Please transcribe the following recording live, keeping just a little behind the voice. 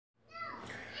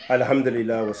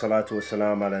Alhamdulillah wa salatu wa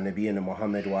salam ala nabiyyina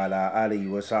Muhammad wa ala alihi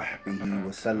wa sahbihi wa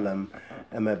sallam.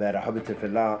 Amma ba'd. Habibti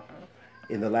fillah.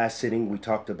 In the last sitting we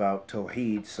talked about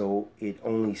Tawheed, so it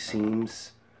only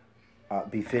seems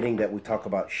befitting that we talk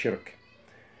about Shirk.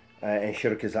 And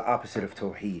Shirk is the opposite of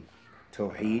Tawheed.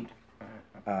 Tawheed,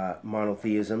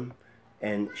 monotheism,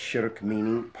 and Shirk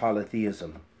meaning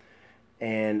polytheism.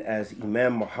 And as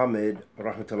Imam Muhammad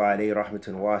rahmatullahi alayhi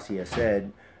rahmatan wasiya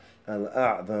said,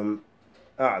 Al-A'zam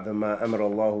أعظم ما أمر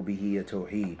الله به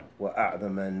التوحيد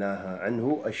وأعظم ما نهى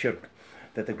عنه الشرك,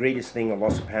 that the greatest thing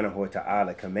Allah subhanahu wa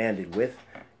ta'ala commanded with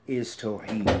is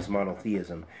Tawheed, is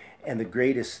monotheism, and the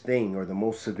greatest thing or the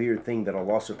most severe thing that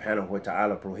Allah subhanahu wa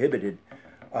ta'ala prohibited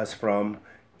us from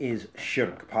is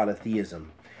Shirk,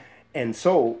 polytheism. And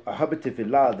so, ahabati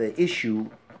fillah, the issue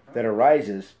that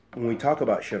arises when we talk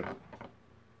about Shirk,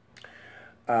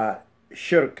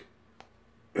 Shirk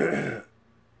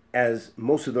as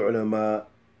most of the ulama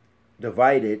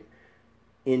divide it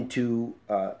into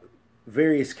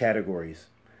various categories.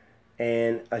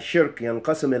 And الشرك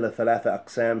ينقسم إلى ثلاثة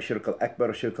أقسام: شرك الأكبر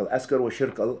وشرك الأصغر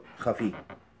وشرك الخفي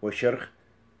وشرك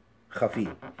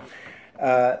خفي.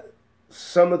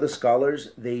 Some of the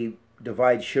scholars, they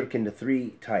divide shirk into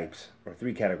three types or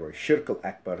three categories: Shirk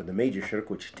al-Akbar, the major shirk,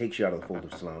 which takes you out of the fold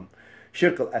of Islam;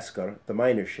 Shirk al-Asghar, the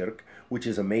minor shirk, which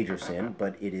is a major sin,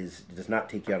 but it does not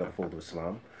take you out of the fold of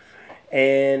Islam;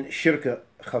 and Shirk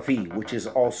Khafi, which is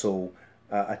also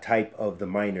a type of the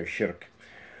minor shirk.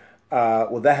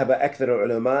 وذهب أكثر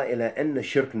العلماء إلى أن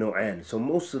الشرك نوعان. So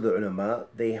most of the ulama,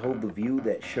 they hold the view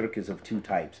that shirk is of two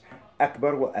types: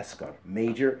 أكبر وأصغر,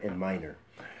 major and minor.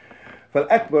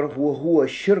 فالأكبر هو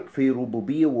الشرك في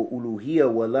ربوبية وألوهية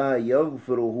ولا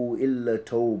يغفره إلا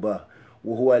توبة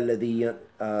وهو الذي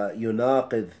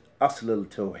يناقض أصل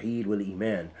التوحيد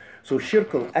والإيمان. So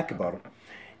Shirk al-Akbar,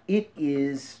 it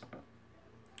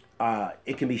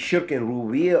can be shirk in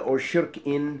rububiyyah or shirk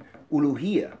in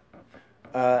uluhiyyah.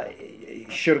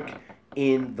 Shirk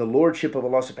in the lordship of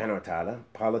Allah subhanahu wa ta'ala,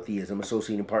 polytheism,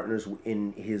 associating partners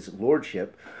in his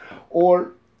lordship,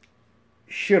 or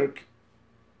shirk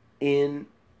in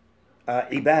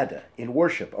ibadah, in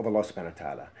worship of Allah subhanahu wa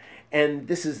ta'ala. And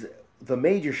this is the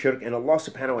major shirk, and Allah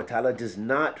subhanahu wa ta'ala does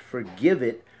not forgive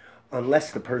it unless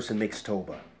the person makes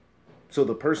tawbah. So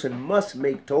the person must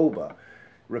make tawbah,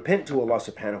 repent to Allah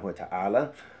subhanahu wa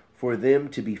ta'ala, for them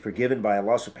to be forgiven by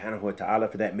Allah subhanahu wa ta'ala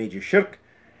for that major shirk.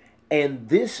 And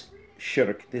this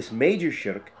shirk, this major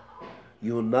shirk,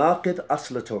 yunaqid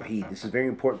asla tawheed. This is very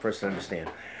important for us to understand.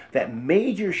 That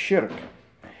major shirk,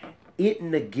 it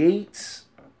negates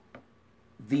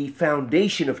the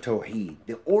foundation of tawheed,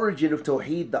 the origin of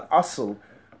tawheed, the asl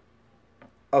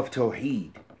of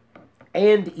tawheed,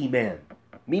 and iman,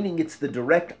 meaning it's the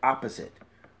direct opposite.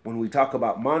 When we talk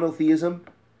about monotheism,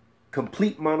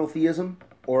 complete monotheism,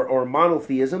 or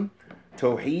monotheism,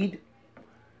 tawheed,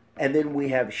 and then we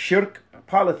have shirk,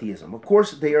 polytheism. Of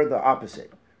course, they are the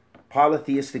opposite.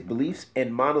 Polytheistic beliefs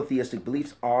and monotheistic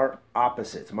beliefs are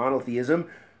opposites. Monotheism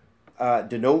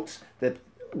denotes that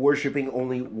worshiping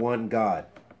only one God,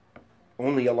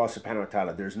 only Allah subhanahu wa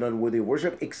ta'ala. There's none worthy of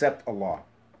worship except Allah.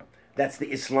 That's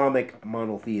the Islamic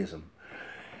monotheism.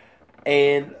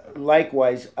 And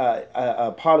likewise,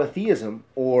 polytheism,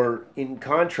 or in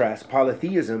contrast,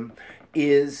 polytheism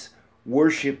is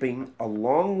worshiping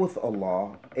along with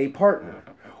Allah a partner,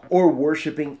 or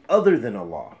worshiping other than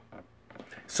Allah.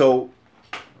 So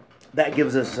that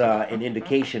gives us an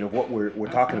indication of what we're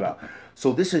talking about.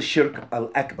 So this is Shirk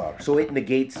al-Akbar. So it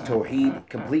negates Tawheed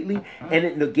completely, and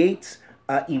it negates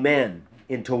Iman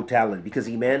in totality, because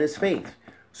Iman is faith.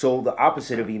 So the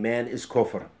opposite of Iman is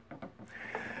Kufr.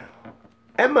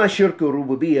 أما شرك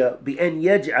الربوبية بأن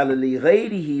يجعل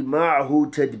لغيره معه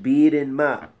تدبير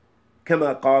ما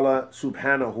كما قال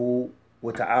سبحانه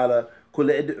وتعالى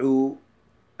قل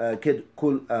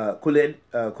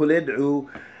ادعوا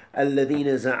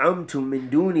الذين زعمتم من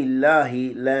دون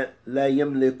الله لا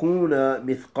يملكون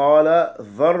مثقال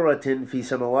ذرة في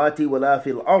السماوات ولا في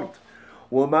الأرض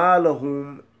وما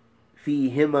لهم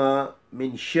فيهما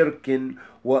من شرك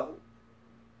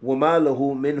وما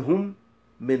له منهم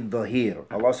min dhahir.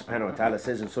 Allah subhanahu wa ta'ala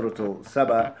says in Surah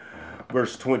Al-Saba,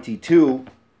 verse 22,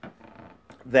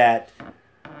 that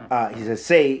he says,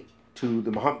 say to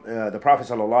the Prophet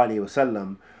sallallahu alaihi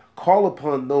wasallam, call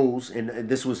upon those, and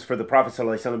this was for the Prophet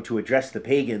sallallahu alaihi wasallam to address the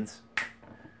pagans,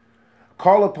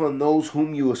 call upon those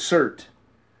whom you assert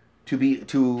to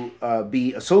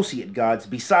be associate gods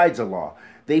besides Allah.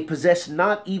 They possess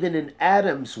not even an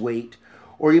atom's weight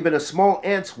or even a small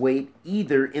ant's weight,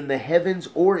 either in the heavens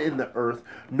or in the earth,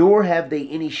 nor have they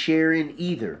any share in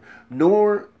either,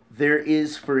 nor there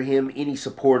is for him any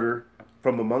supporter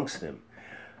from amongst them.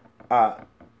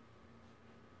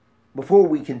 before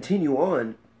we continue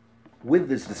on with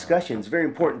this discussion, it's very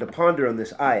important to ponder on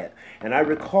this ayat. And I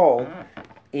recall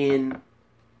in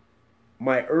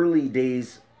my early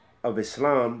days of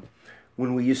Islam,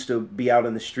 when we used to be out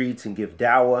on the streets and give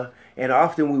dawah, and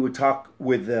often we would talk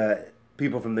with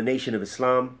people from the Nation of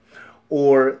Islam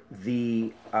or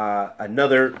the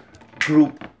another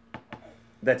group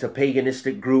that's a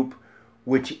paganistic group,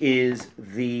 which is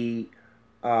the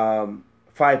 5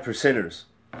 percenters.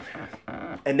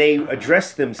 And they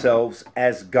address themselves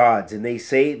as gods, and they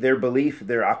say their belief,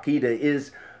 their aqidah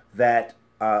is that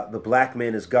the black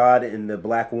man is God and the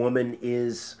black woman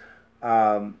is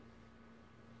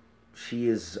she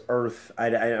is earth.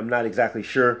 I'm not exactly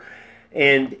sure.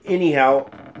 And anyhow,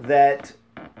 that,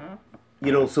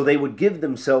 you know, so they would give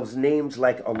themselves names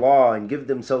like Allah and give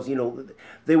themselves, you know,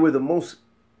 they were the most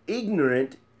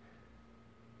ignorant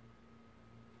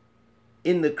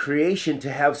in the creation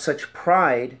to have such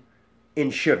pride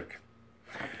in shirk,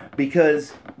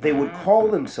 because they would call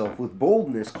themselves with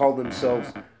boldness, call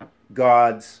themselves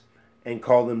gods and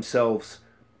call themselves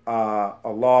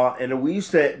Allah. And we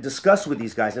used to discuss with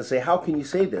these guys and say, how can you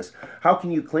say this? How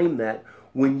can you claim that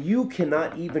when you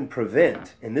cannot even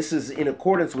prevent, and this is in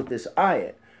accordance with this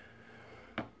ayat,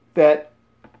 that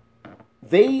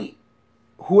they,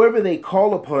 whoever they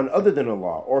call upon other than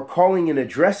Allah, or calling and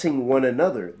addressing one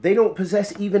another, they don't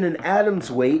possess even an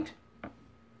atom's weight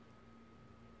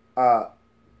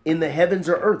in the heavens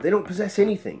or earth. They don't possess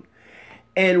anything.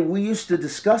 And we used to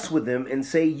discuss with them and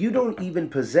say, you don't even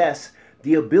possess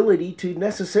the ability to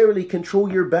necessarily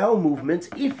control your bowel movements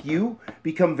if you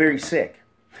become very sick.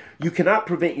 You cannot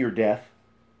prevent your death.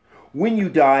 When you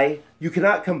die, you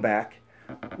cannot come back.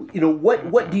 You know,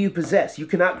 what do you possess? You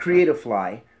cannot create a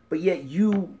fly, but yet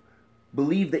you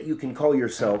believe that you can call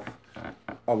yourself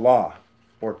Allah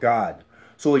or God.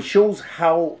 So it shows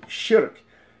how shirk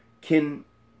can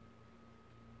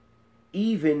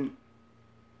even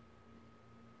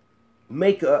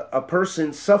make a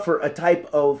person suffer a type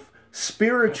of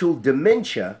spiritual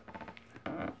dementia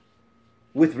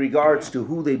with regards to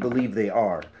who they believe they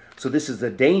are. So this is the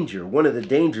danger, one of the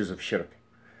dangers of shirk.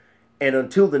 And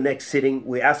until the next sitting,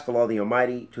 we ask Allah the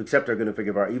Almighty to accept our good and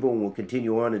forgive our evil, and we'll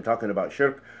continue on in talking about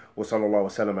shirk. Wa sallallahu wa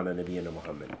sallam ala nabiyyina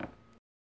Muhammad.